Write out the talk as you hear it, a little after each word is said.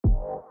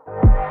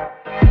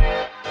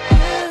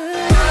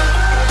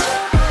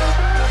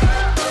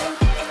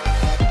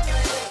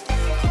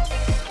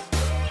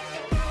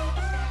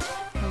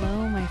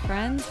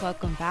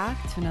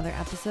back to another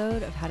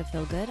episode of How to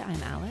Feel Good.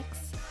 I'm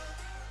Alex.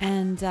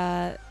 And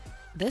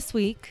this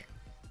week,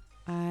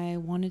 I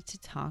wanted to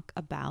talk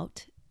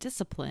about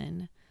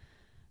discipline.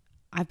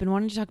 I've been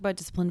wanting to talk about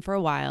discipline for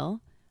a while.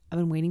 I've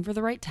been waiting for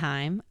the right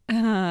time.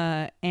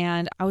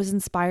 And I was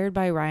inspired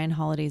by Ryan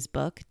Holiday's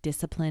book,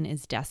 Discipline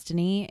is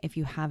Destiny. If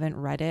you haven't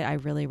read it, I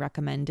really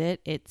recommend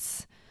it.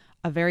 It's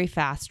a very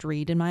fast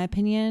read, in my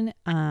opinion.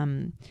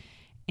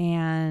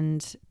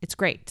 And it's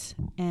great.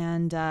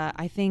 And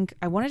I think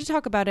I wanted to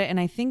talk about it, and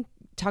I think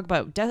talk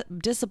about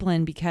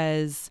discipline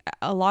because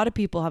a lot of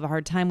people have a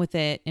hard time with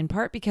it, in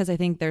part because I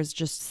think there's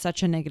just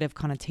such a negative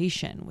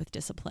connotation with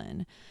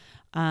discipline.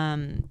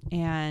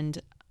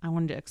 And I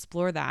wanted to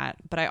explore that,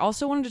 but I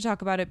also wanted to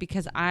talk about it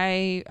because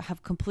I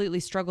have completely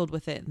struggled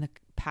with it in the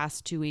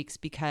past 2 weeks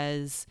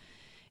because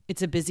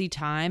it's a busy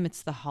time.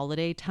 It's the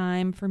holiday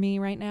time for me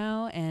right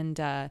now. And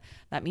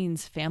that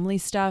means family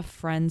stuff,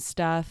 friends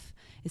stuff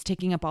is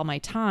taking up all my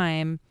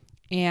time.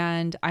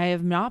 And I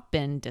have not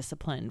been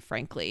disciplined,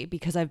 frankly,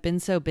 because I've been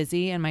so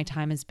busy and my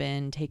time has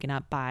been taken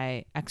up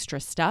by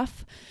extra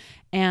stuff.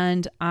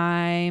 And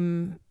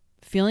I'm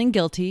feeling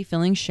guilty,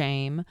 feeling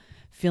shame,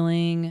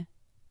 feeling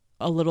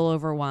a little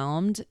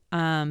overwhelmed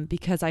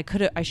because I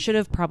should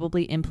have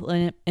probably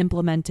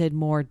implemented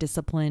more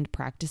disciplined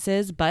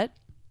practices, but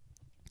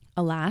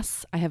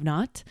alas, I have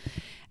not.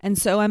 And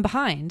so I'm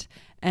behind.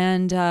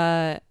 And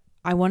I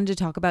wanted to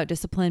talk about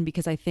discipline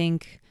because I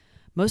think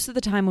most of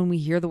the time when we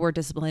hear the word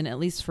discipline, at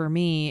least for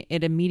me,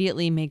 it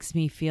immediately makes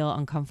me feel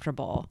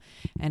uncomfortable.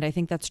 And I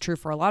think that's true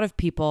for a lot of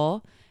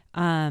people.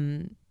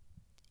 And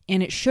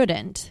it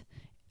shouldn't.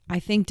 I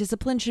think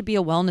discipline should be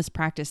a wellness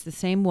practice the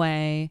same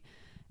way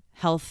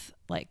health,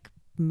 like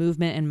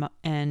movement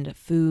and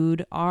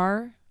food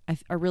are.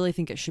 I really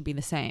think it should be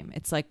the same.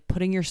 It's like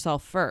putting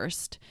yourself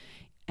first,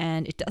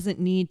 and it doesn't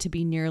need to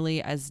be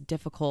nearly as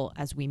difficult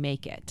as we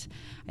make it.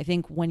 I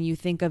think when you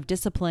think of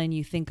discipline,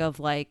 you think of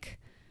like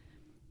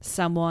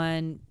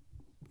someone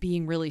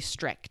being really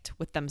strict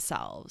with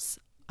themselves.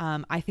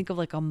 I think of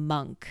like a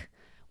monk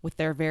with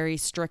their very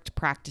strict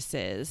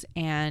practices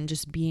and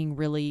just being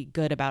really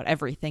good about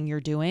everything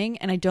you're doing.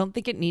 And I don't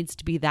think it needs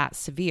to be that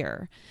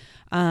severe.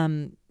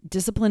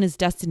 Discipline is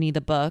Destiny, the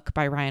book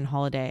by Ryan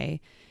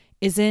Holiday,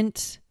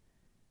 isn't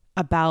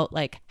about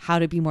like how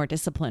to be more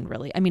disciplined,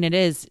 really. I mean,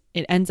 it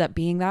ends up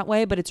being that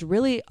way, but it's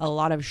really a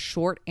lot of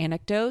short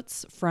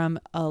anecdotes from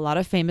a lot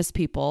of famous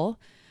people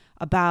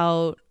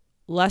about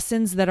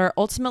lessons that are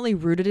ultimately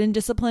rooted in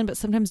discipline, but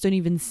sometimes don't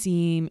even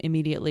seem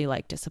immediately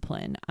like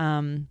discipline,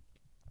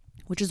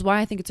 which is why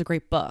I think it's a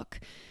great book.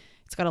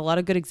 It's got a lot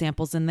of good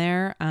examples in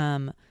there.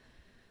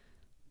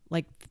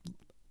 Like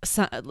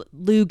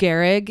Lou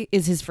Gehrig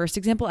is his first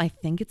example. I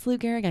think it's Lou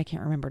Gehrig. I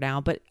can't remember now,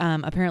 but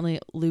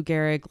apparently Lou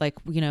Gehrig, like,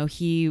 you know,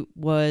 he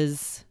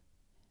was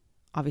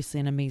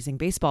obviously an amazing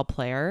baseball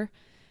player,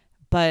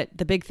 but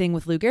the big thing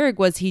with Lou Gehrig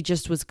was he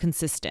just was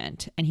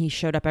consistent and he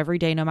showed up every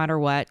day no matter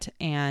what.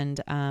 And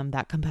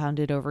that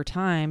compounded over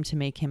time to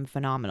make him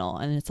phenomenal.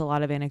 And it's a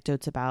lot of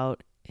anecdotes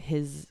about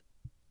Lou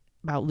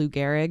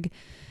Gehrig,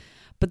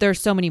 but there's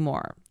so many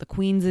more. The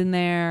Queen's in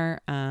there,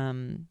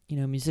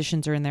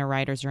 musicians are in there,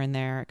 writers are in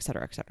there, et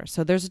cetera, et cetera.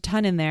 So there's a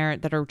ton in there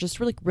that are just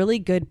really, really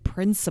good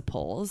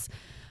principles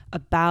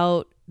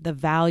about the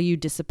value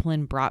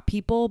discipline brought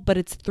people, but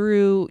it's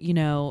through,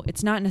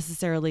 it's not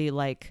necessarily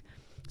like,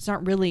 it's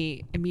not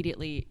really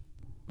immediately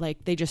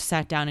like they just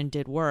sat down and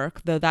did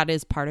work, though that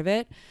is part of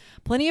it.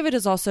 Plenty of it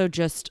is also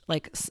just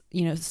like,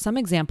 some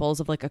examples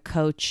of like a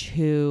coach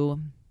who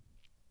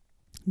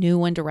knew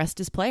when to rest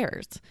his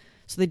players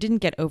so they didn't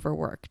get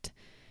overworked,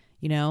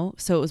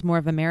 so it was more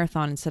of a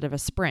marathon instead of a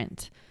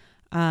sprint.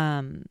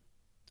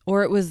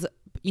 Or it was,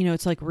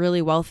 it's like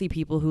really wealthy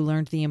people who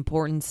learned the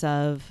importance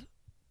of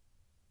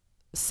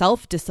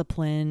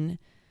self-discipline.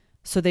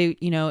 So they,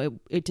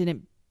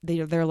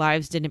 their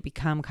lives didn't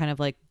become kind of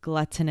like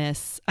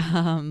gluttonous.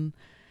 And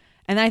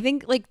I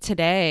think like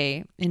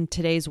today, in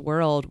today's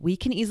world, we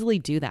can easily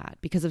do that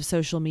because of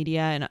social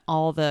media and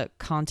all the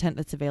content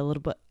that's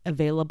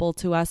available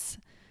to us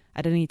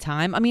at any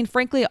time. I mean,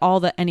 frankly,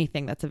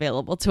 anything that's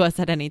available to us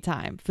at any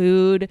time,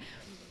 food,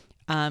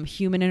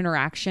 human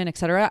interaction,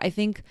 etc. I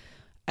think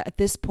at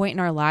this point in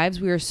our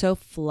lives, we are so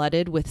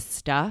flooded with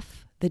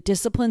stuff that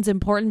discipline's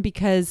important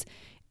because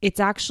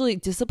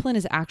discipline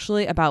is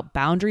actually about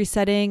boundary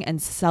setting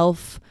and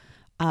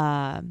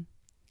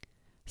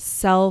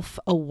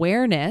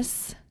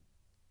self-awareness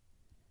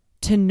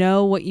to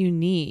know what you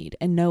need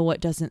and know what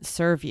doesn't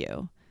serve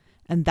you.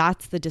 And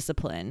that's the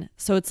discipline.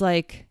 So it's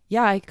like,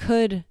 yeah, I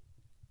could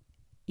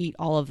eat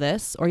all of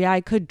this, or yeah,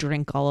 I could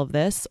drink all of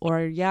this,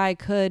 or yeah, I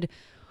could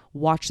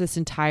watch this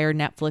entire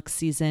Netflix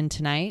season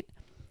tonight.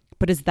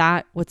 But is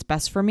that what's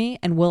best for me?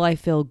 And will I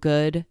feel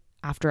good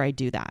after I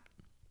do that?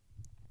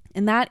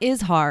 And that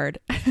is hard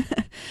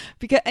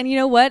and you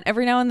know what?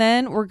 Every now and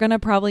then we're going to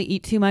probably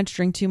eat too much,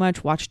 drink too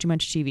much, watch too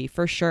much TV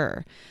for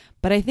sure.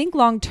 But I think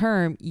long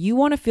term, you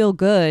want to feel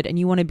good and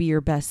you want to be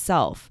your best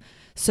self.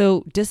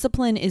 So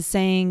discipline is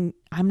saying,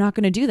 I'm not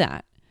going to do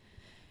that.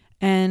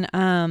 And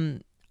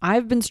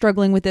I've been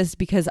struggling with this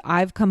because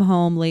I've come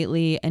home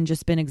lately and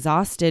just been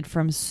exhausted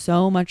from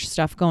so much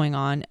stuff going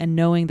on and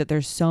knowing that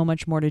there's so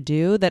much more to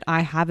do that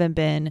I haven't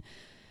been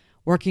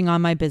working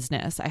on my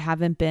business. I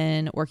haven't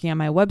been working on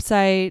my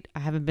website. I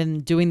haven't been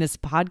doing this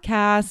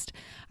podcast.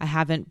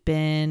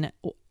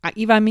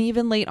 I'm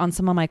even late on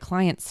some of my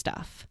client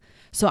stuff.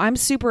 So I'm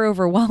super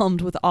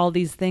overwhelmed with all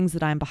these things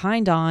that I'm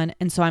behind on.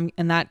 And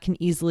that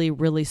can easily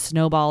really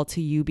snowball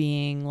to you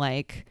being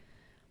like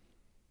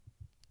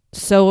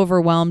so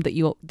overwhelmed that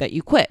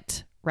you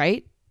quit,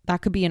 right?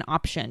 That could be an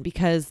option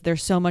because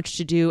there's so much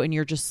to do and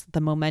the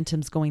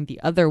momentum's going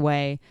the other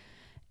way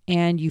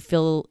and you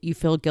feel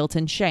guilt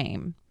and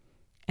shame.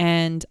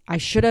 And I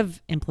should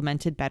have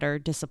implemented better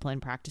discipline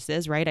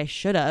practices, right? I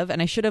should have.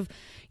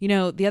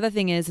 The other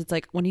thing is, it's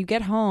like when you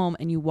get home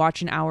and you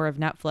watch an hour of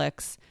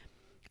Netflix,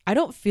 I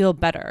don't feel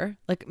better.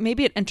 Like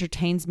maybe it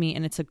entertains me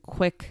and it's a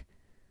quick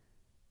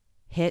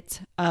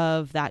hit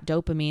of that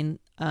dopamine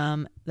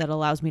that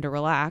allows me to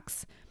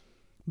relax.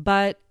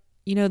 But,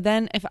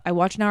 then if I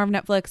watch an hour of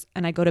Netflix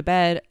and I go to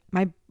bed,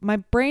 my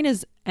brain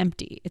is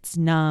empty. It's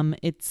numb.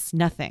 It's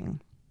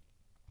nothing.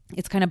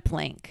 It's kind of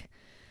blank.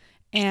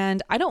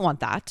 And I don't want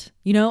that,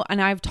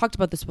 and I've talked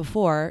about this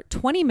before,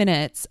 20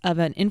 minutes of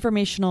an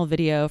informational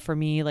video for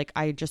me, like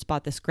I just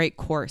bought this great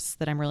course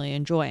that I'm really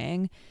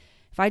enjoying.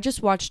 If I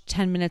just watched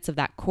 10 minutes of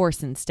that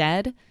course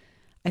instead,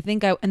 I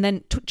think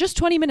just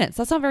 20 minutes,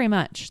 that's not very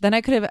much. Then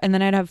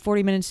I'd have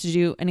 40 minutes to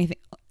do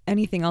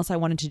anything else I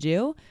wanted to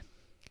do.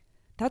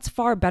 That's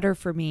far better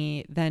for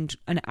me than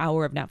an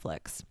hour of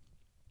Netflix.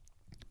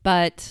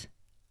 But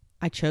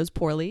I chose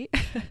poorly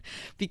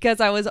because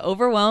I was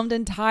overwhelmed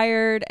and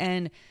tired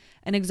and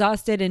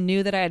exhausted and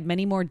knew that I had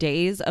many more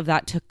days of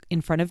that took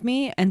in front of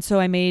me. And so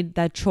I made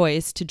that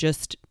choice to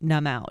just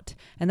numb out.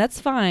 And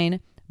that's fine.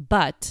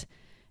 But,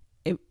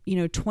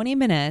 20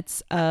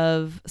 minutes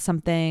of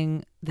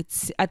something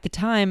that's at the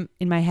time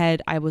in my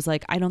head, I was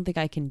like, I don't think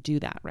I can do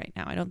that right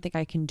now. I don't think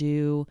I can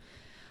do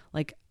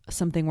like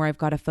something where I've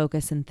got to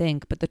focus and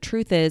think. But the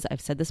truth is,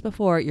 I've said this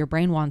before, your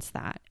brain wants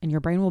that and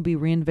your brain will be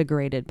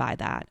reinvigorated by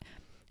that.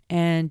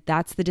 And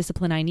that's the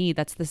discipline I need.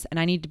 And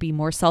I need to be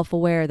more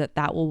self-aware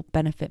that will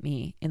benefit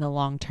me in the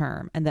long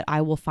term and that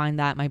I will find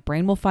that my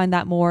brain will find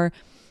that more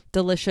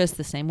delicious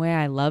the same way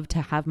I love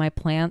to have my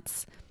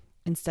plants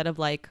instead of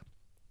like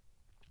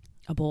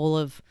a bowl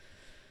of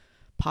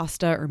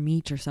pasta or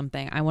meat or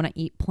something. I want to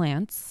eat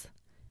plants.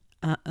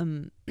 I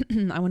want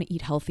to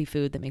eat healthy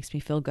food that makes me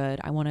feel good.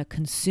 I want to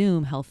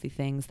consume healthy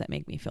things that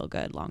make me feel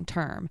good long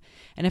term.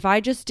 And if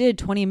I just did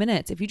 20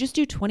 minutes, if you just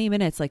do 20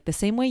 minutes, like the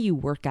same way you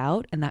work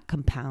out and that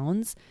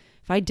compounds,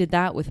 if I did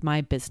that with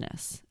my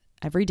business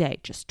every day,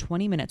 just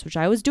 20 minutes, which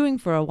I was doing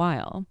for a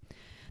while,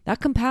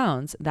 that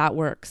compounds, that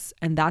works.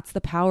 And that's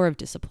the power of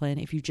discipline.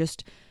 If you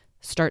just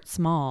start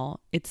small,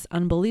 it's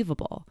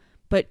unbelievable.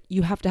 But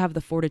you have to have the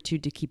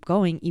fortitude to keep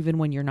going, even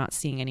when you're not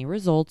seeing any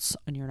results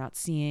and you're not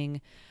seeing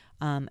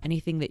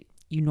anything that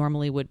you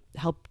normally would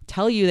help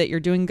tell you that you're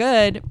doing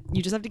good.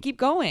 You just have to keep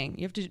going.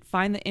 You have to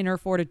find the inner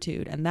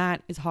fortitude, and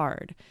that is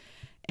hard.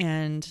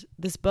 And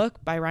this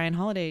book by Ryan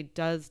Holiday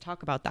does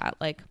talk about that.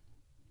 Like,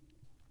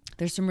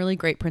 there's some really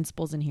great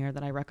principles in here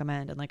that I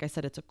recommend. And like I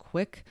said, it's a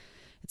quick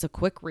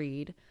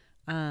read.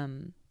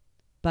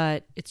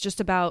 But it's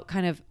just about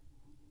kind of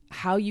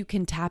how you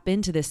can tap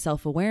into this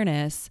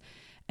self-awareness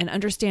and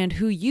understand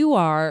who you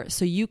are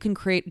so you can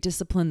create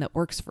discipline that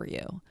works for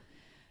you.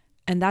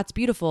 And that's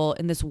beautiful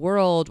in this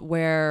world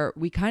where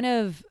we kind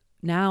of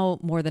now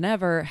more than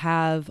ever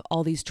have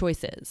all these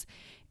choices,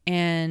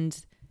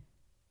 and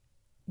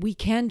we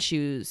can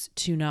choose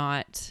to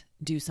not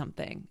do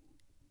something.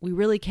 We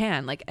really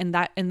can. And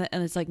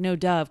it's like, no,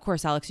 duh, of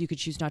course, Alex, you could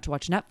choose not to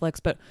watch Netflix,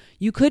 but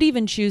you could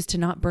even choose to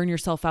not burn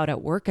yourself out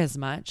at work as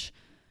much.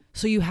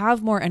 So you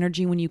have more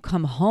energy when you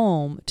come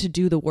home to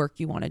do the work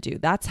you want to do.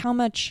 That's how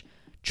much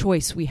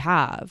choice we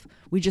have.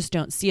 We just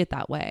don't see it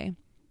that way.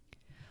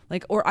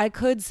 Or I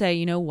could say,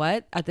 you know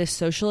what, at this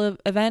social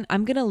event,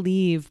 I'm going to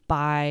leave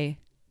by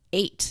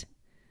 8,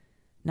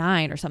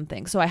 9 or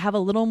something. So I have a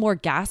little more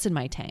gas in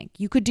my tank.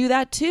 You could do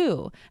that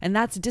too. And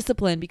that's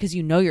discipline because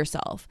you know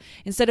yourself.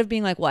 Instead of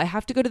being like, well, I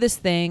have to go to this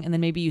thing. And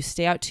then maybe you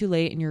stay out too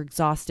late and you're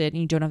exhausted and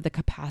you don't have the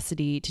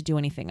capacity to do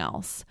anything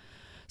else.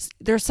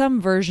 There's some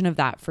version of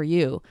that for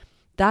you.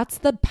 That's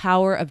the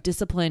power of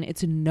discipline.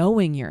 It's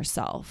knowing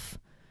yourself.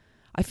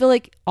 I feel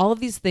like all of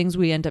these things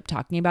we end up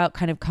talking about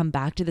kind of come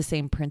back to the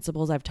same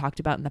principles I've talked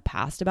about in the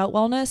past about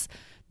wellness.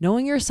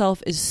 Knowing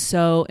yourself is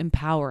so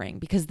empowering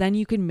because then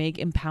you can make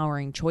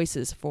empowering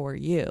choices for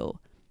you.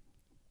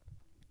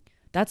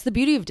 That's the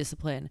beauty of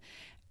discipline.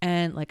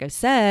 And like I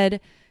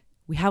said,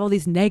 we have all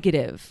these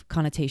negative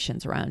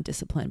connotations around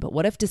discipline. But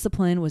what if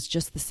discipline was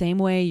just the same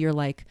way you're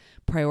like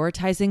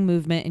prioritizing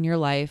movement in your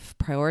life,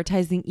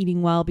 prioritizing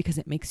eating well because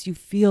it makes you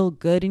feel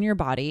good in your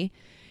body?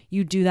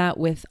 You do that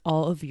with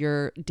all of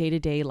your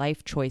day-to-day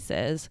life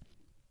choices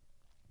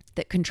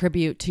that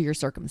contribute to your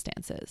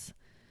circumstances.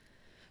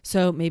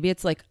 So maybe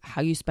it's like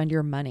how you spend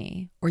your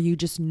money, or you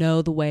just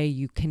know the way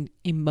you can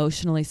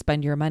emotionally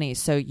spend your money.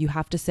 So you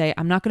have to say,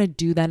 I'm not going to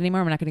do that anymore.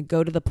 I'm not going to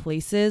go to the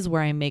places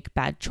where I make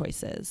bad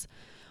choices.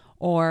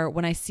 Or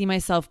when I see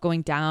myself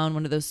going down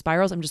one of those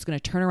spirals, I'm just going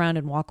to turn around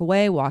and walk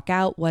away, walk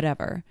out,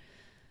 whatever.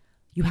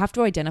 You have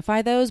to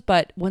identify those,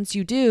 but once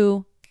you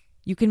do,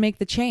 you can make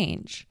the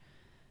change.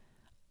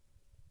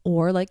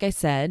 Or like I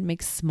said,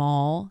 make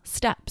small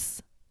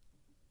steps.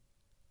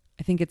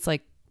 I think it's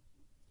like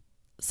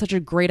such a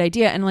great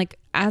idea. And like,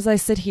 as I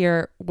sit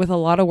here with a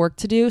lot of work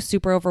to do,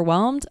 super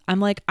overwhelmed, I'm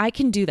like, I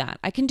can do that.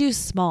 I can do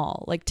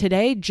small. Like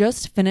today,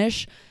 just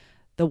finish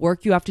the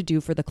work you have to do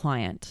for the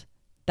client.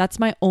 That's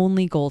my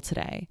only goal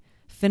today.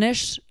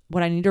 Finish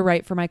what I need to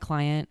write for my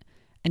client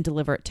and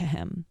deliver it to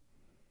him.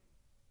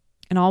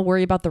 And I'll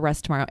worry about the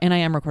rest tomorrow. And I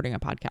am recording a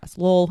podcast.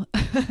 Lol.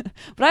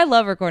 But I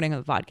love recording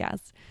a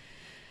podcast.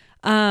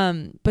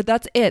 But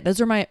that's it. Those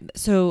are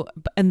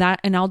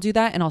and I'll do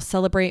that, and I'll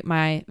celebrate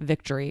my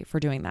victory for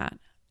doing that.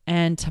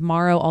 And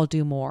tomorrow I'll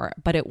do more,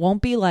 but it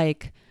won't be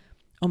like,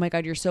 oh my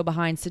God, you're so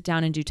behind, sit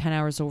down and do 10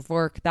 hours of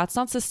work. That's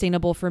not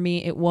sustainable for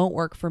me. It won't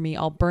work for me.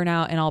 I'll burn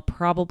out, and I'll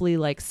probably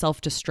like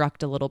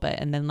self-destruct a little bit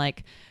and then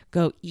like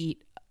go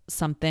eat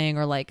something,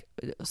 or like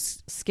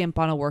skimp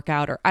on a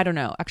workout, or I don't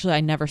know. Actually,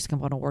 I never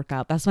skimp on a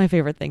workout. That's my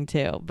favorite thing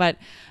too. But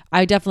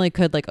I definitely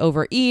could like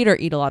overeat or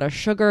eat a lot of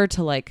sugar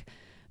to like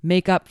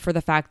make up for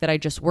the fact that I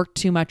just worked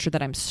too much, or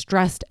that I'm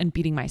stressed and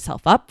beating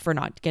myself up for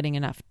not getting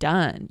enough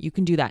done. You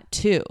can do that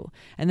too.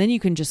 And then you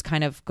can just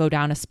kind of go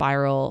down a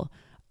spiral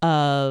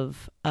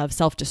of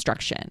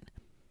self-destruction.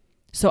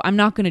 So I'm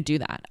not going to do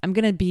that. I'm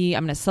going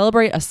to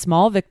celebrate a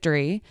small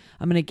victory.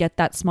 I'm going to get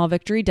that small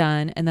victory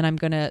done. And then I'm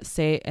going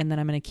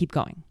to keep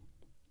going.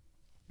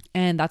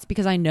 And that's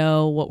because I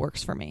know what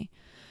works for me.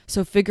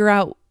 So figure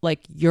out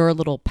like your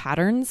little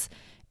patterns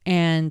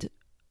and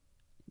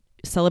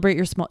celebrate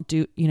your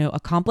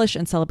accomplish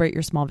and celebrate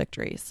your small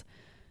victories.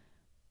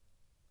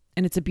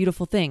 And it's a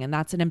beautiful thing. And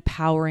that's an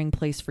empowering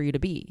place for you to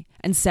be.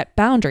 And set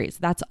boundaries.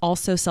 That's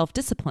also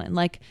self-discipline.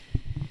 Like,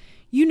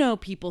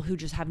 people who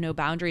just have no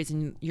boundaries,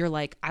 and you're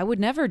like, I would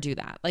never do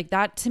that. Like,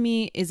 that to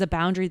me is a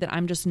boundary that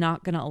I'm just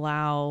not going to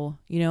allow.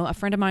 A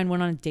friend of mine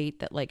went on a date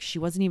that like she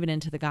wasn't even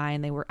into the guy,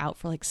 and they were out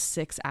for like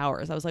 6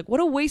 hours. I was like,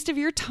 what a waste of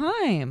your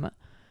time.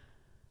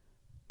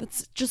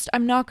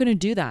 I'm not going to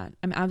do that.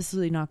 I'm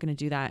absolutely not going to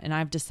do that. And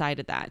I've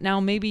decided that. Now,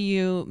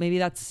 maybe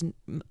that's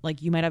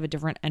like, you might have a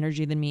different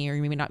energy than me, or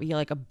you may not be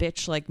like a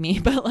bitch like me,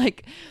 but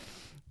like,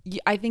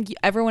 I think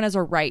everyone has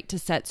a right to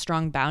set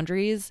strong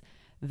boundaries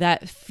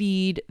that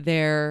feed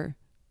their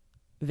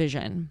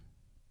vision.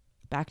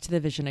 Back to the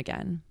vision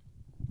again.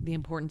 The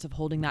importance of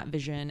holding that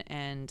vision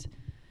and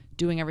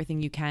doing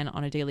everything you can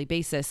on a daily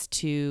basis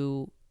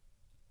to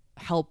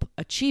help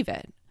achieve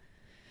it.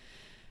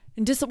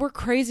 And we're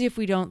crazy if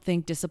we don't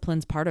think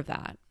discipline's part of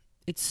that.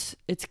 It's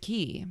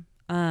key.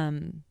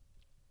 But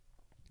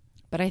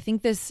I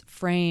think this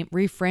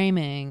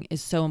reframing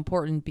is so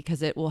important,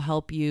 because it will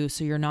help you.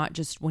 So you're not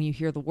just, when you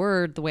hear the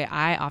word, the way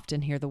I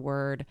often hear the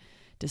word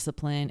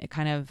discipline, it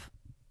kind of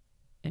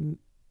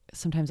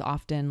sometimes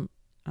often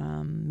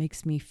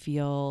makes me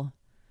feel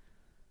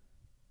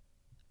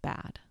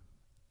bad.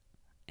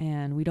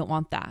 And we don't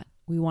want that.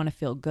 We want to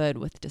feel good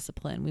with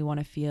discipline. We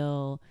want to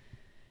feel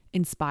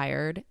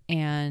inspired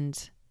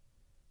and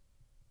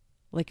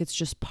like it's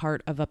just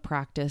part of a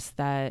practice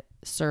that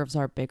serves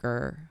our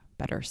bigger,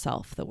 better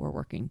self that we're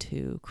working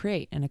to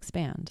create and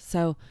expand.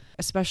 So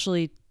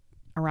especially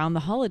around the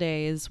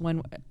holidays,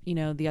 when,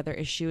 the other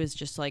issue is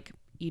just like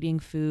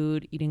eating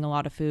a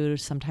lot of food,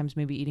 sometimes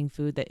maybe eating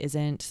food that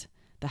isn't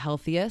the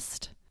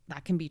healthiest,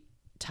 that can be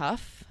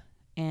tough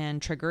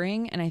and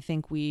triggering. And I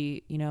think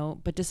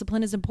but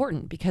discipline is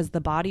important, because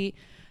the body,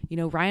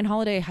 Ryan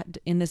Holiday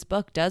in this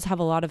book does have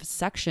a lot of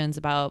sections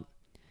about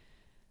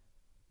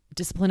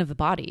discipline of the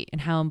body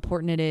and how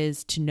important it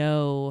is to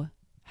know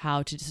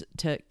how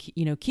to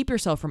keep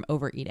yourself from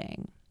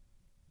overeating,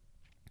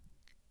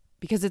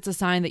 because it's a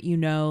sign that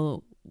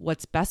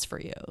what's best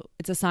for you.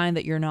 It's a sign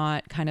that you're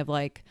not kind of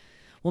like,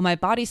 well, my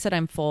body said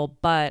I'm full,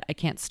 but I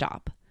can't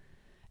stop.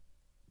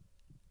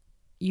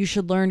 You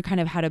should learn kind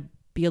of how to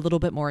be a little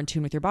bit more in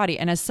tune with your body.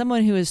 And as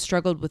someone who has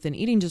struggled with an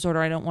eating disorder,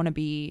 I don't want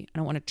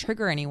to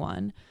trigger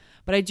anyone,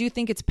 but I do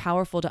think it's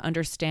powerful to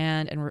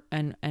understand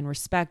and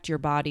respect your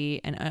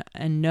body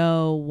and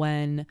know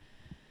when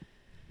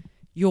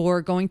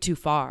you're going too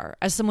far.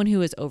 As someone who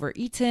has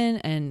overeaten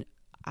and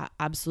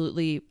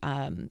absolutely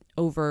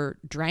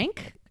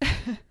overdrank,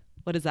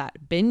 what is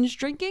that? Binge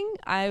drinking?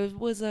 I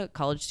was a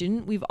college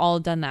student. We've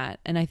all done that.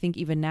 And I think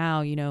even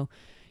now,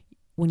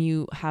 when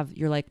you're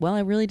like, well,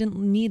 I really didn't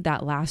need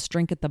that last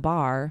drink at the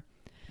bar.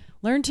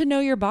 Learn to know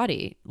your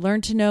body.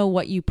 Learn to know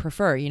what you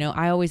prefer.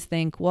 I always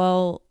think,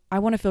 well, I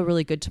want to feel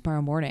really good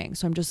tomorrow morning.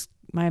 So I'm just,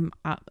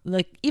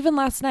 even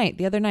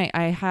the other night,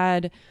 I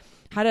had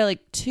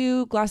like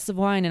 2 glasses of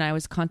wine, and I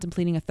was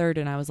contemplating a third,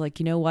 and I was like,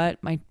 you know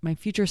what? My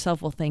future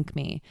self will thank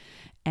me.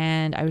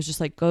 And I was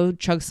just like, go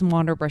chug some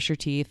water, brush your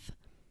teeth.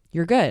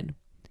 You're good.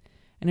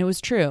 And it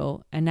was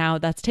true. And now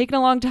that's taken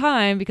a long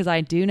time because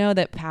I do know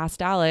that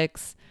past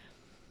Alex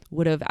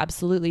would have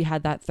absolutely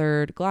had that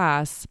third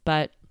glass.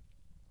 But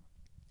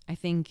I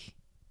think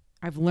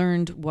I've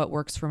learned what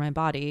works for my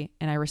body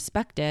and I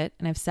respect it.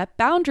 And I've set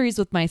boundaries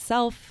with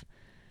myself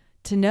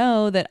to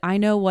know that I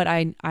know what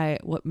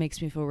what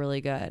makes me feel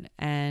really good.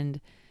 And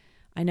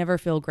I never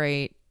feel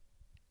great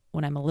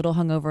when I'm a little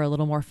hungover, a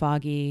little more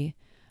foggy,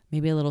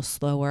 maybe a little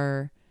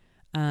slower.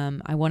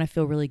 I want to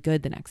feel really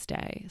good the next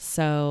day.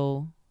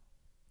 So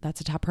that's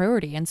a top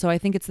priority. And so I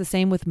think it's the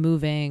same with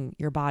moving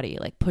your body,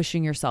 like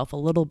pushing yourself a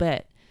little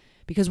bit,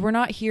 because we're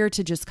not here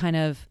to just kind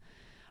of,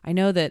 I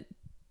know that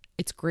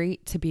it's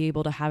great to be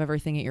able to have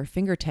everything at your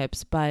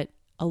fingertips, but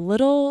a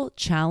little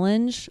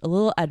challenge, a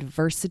little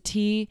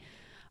adversity,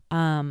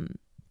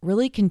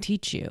 really can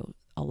teach you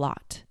a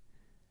lot.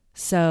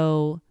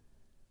 So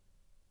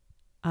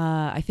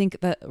I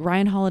think that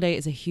Ryan Holiday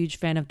is a huge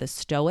fan of the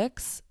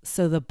Stoics.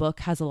 So the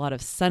book has a lot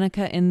of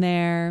Seneca in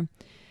there.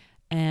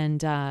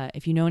 And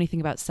if you know anything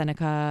about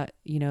Seneca,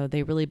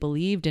 they really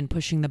believed in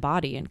pushing the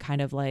body and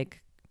kind of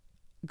like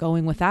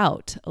going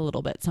without a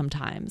little bit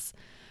sometimes.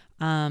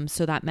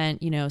 So that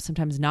meant,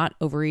 sometimes not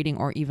overeating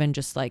or even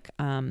just like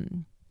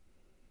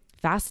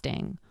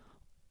fasting,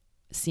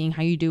 seeing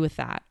how you do with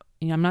that.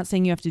 I'm not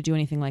saying you have to do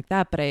anything like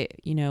that, but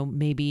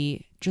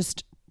maybe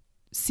just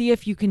see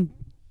if you can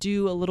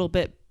do a little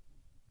bit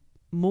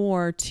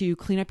more to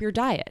clean up your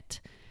diet.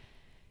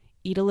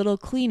 Eat a little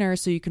cleaner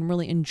so you can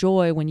really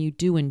enjoy when you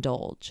do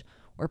indulge,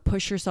 or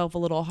push yourself a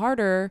little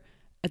harder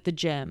at the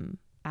gym,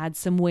 add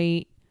some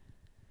weight.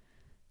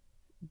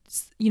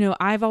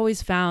 I've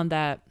always found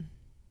that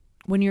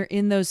when you're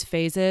in those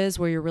phases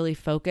where you're really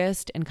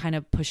focused and kind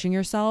of pushing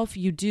yourself,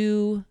 you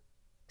do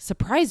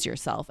surprise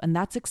yourself. And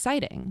that's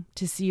exciting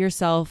to see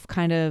yourself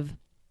kind of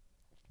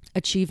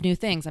achieve new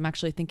things. I'm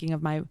actually thinking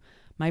of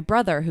my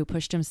brother who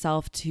pushed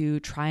himself to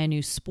try a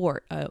new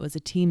sport. It was a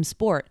team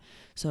sport.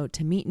 So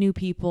to meet new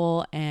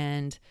people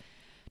and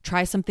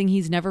try something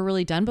he's never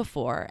really done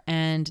before.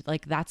 And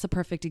like, that's a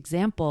perfect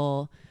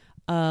example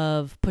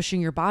of pushing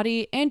your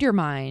body and your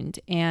mind.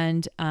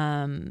 And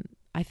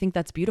I think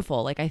that's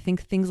beautiful. Like, I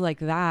think things like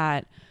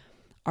that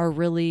are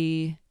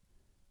really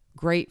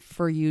great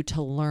for you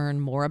to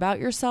learn more about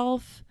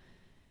yourself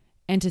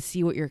and to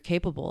see what you're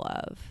capable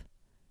of.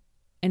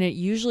 And it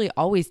usually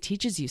always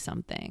teaches you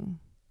something.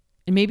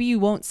 And maybe you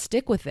won't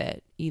stick with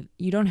it.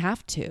 You don't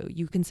have to.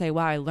 You can say,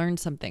 wow, I learned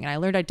something and I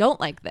learned I don't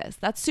like this.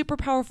 That's super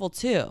powerful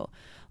too.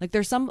 Like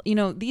there's some,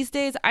 these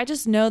days I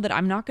just know that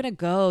I'm not going to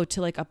go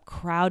to like a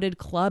crowded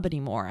club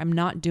anymore. I'm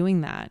not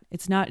doing that.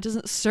 It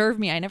doesn't serve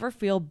me. I never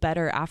feel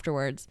better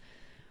afterwards.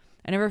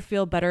 I never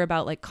feel better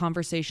about like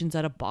conversations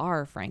at a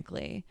bar,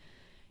 frankly.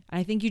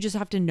 I think you just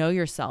have to know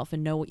yourself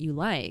and know what you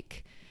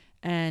like.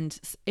 And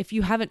if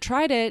you haven't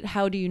tried it,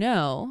 how do you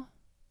know?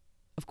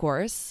 Of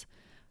course.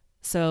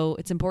 So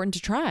it's important to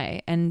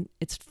try, and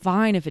it's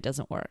fine if it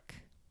doesn't work.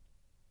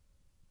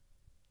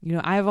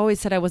 I've always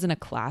said I wasn't a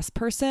class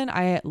person.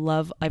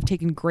 I've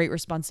taken great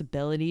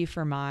responsibility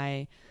for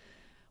my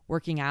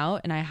working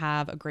out, and I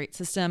have a great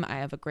system. I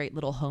have a great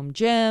little home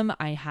gym.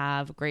 I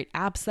have great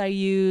apps I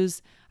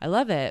use. I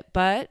love it,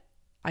 but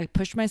I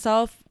pushed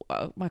myself.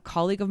 My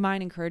colleague of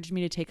mine encouraged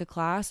me to take a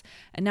class,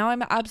 and now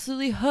I'm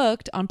absolutely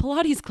hooked on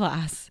Pilates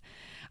class.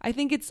 I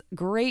think it's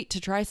great to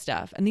try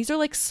stuff. And these are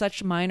like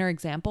such minor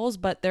examples,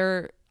 but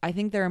I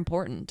think they're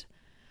important.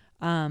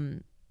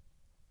 And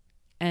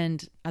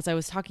as I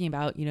was talking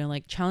about,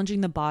 like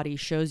challenging the body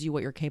shows you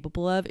what you're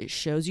capable of. It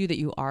shows you that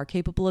you are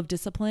capable of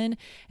discipline.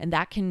 And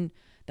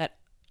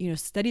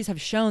studies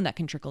have shown that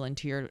can trickle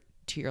into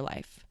your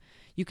life.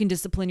 You can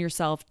discipline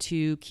yourself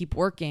to keep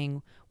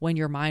working when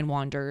your mind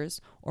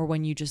wanders, or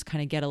when you just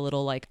kind of get a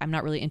little like, I'm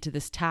not really into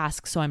this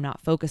task, so I'm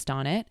not focused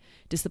on it.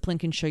 Discipline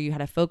can show you how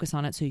to focus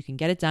on it so you can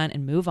get it done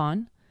and move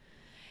on.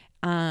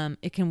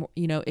 It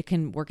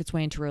can work its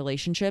way into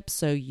relationships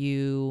so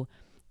you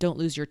don't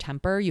lose your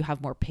temper. You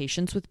have more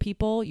patience with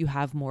people. You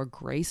have more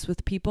grace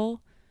with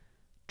people,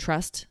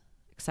 trust,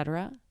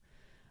 etc.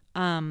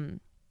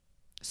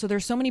 So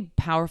there's so many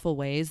powerful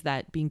ways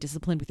that being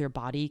disciplined with your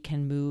body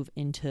can move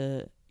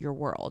into your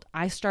world.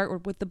 I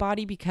start with the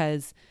body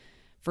because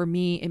for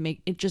me,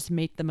 it just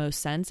made the most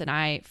sense. And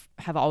I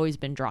have always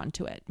been drawn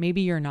to it.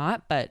 Maybe you're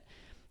not, but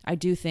I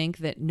do think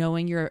that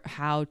knowing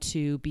how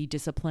to be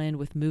disciplined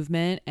with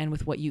movement and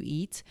with what you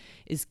eat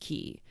is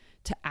key.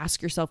 To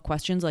ask yourself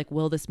questions like,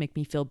 will this make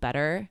me feel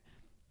better?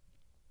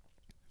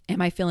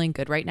 Am I feeling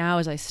good right now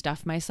as I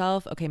stuff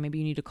myself? Okay, maybe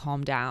you need to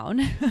calm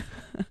down.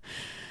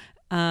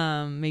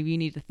 Maybe you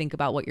need to think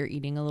about what you're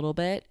eating a little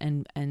bit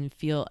and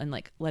feel and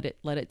like let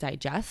it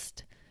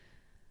digest.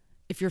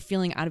 If you're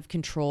feeling out of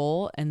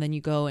control and then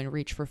you go and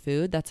reach for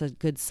food, that's a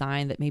good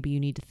sign that maybe you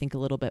need to think a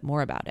little bit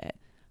more about it.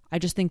 I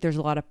just think there's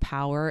a lot of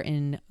power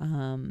in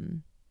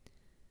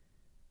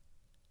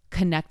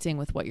connecting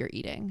with what you're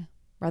eating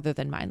rather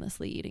than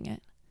mindlessly eating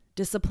it.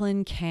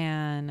 Discipline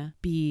can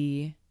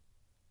be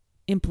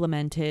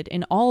implemented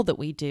in all that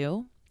we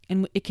do,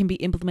 and it can be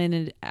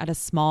implemented at a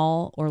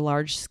small or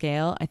large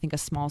scale. I think a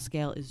small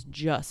scale is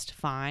just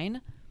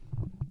fine.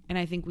 And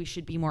I think we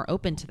should be more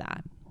open to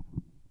that.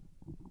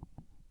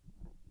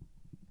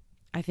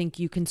 I think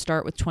you can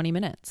start with 20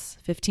 minutes,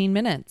 15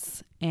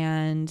 minutes,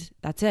 and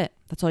that's it.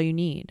 That's all you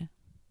need.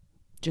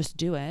 Just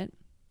do it.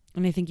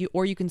 And I think you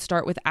can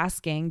start with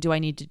asking, do I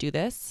need to do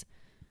this?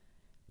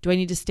 Do I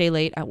need to stay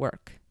late at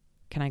work?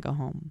 Can I go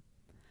home?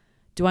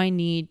 Do I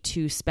need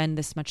to spend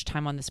this much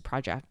time on this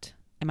project?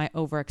 Am I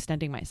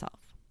overextending myself?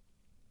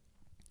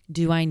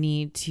 Do I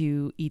need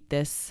to eat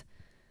this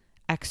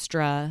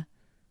extra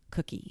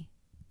cookie?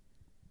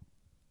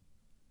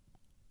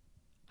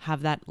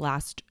 Have that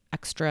last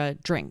extra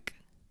drink?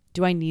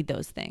 Do I need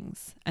those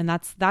things? And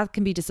that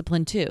can be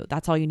discipline too.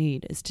 That's all you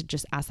need, is to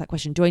just ask that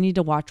question. Do I need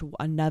to watch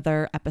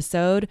another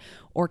episode,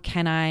 or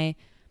can I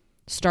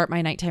start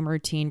my nighttime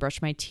routine,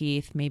 brush my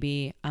teeth,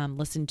 maybe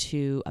listen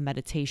to a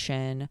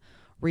meditation,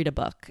 read a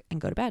book,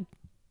 and go to bed?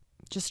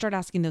 Just start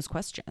asking those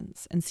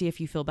questions and see if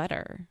you feel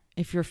better.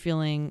 If you're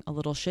feeling a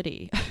little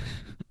shitty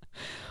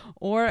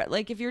or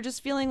like if you're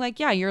just feeling like,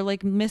 yeah, you're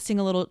like missing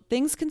a little,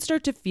 things can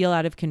start to feel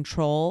out of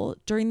control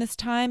during this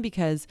time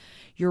because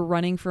you're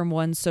running from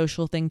one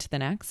social thing to the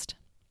next,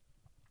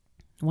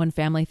 one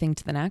family thing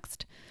to the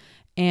next.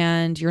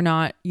 And you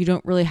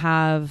don't really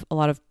have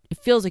it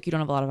feels like you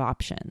don't have a lot of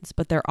options,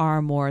 but there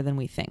are more than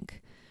we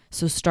think.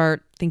 So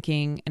start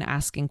thinking and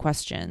asking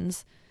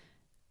questions.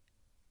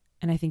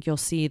 And I think you'll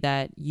see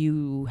that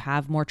you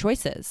have more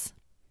choices.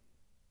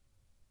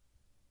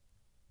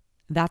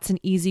 That's an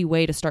easy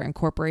way to start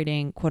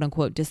incorporating quote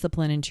unquote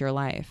discipline into your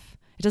life.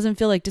 It doesn't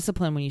feel like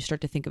discipline when you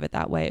start to think of it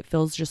that way. It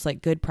feels just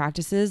like good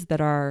practices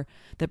that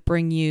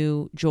bring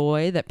you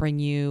joy, that bring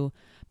you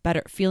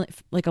better, feeling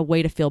like a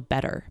way to feel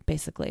better,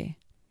 basically.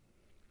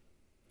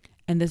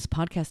 And this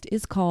podcast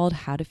is called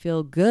How to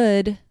Feel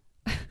Good.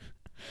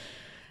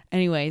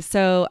 Anyway,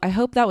 so I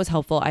hope that was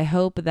helpful. I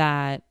hope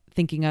that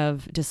thinking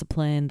of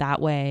discipline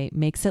that way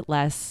makes it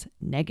less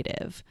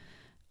negative,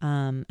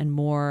 and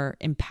more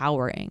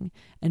empowering,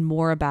 and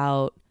more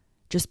about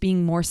just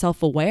being more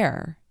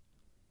self-aware.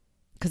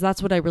 Because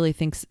that's what I really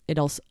think it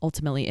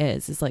ultimately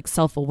is like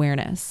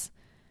self-awareness.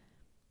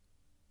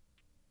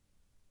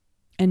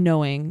 And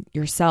knowing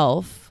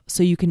yourself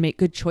so you can make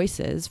good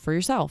choices for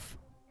yourself.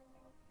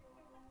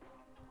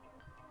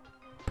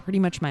 Pretty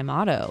much my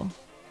motto.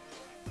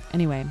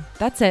 Anyway,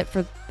 that's it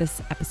for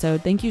this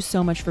episode. Thank you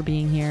so much for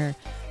being here.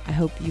 I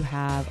hope you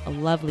have a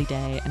lovely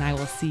day, and I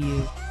will see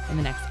you in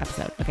the next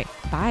episode. Okay,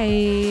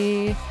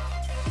 bye.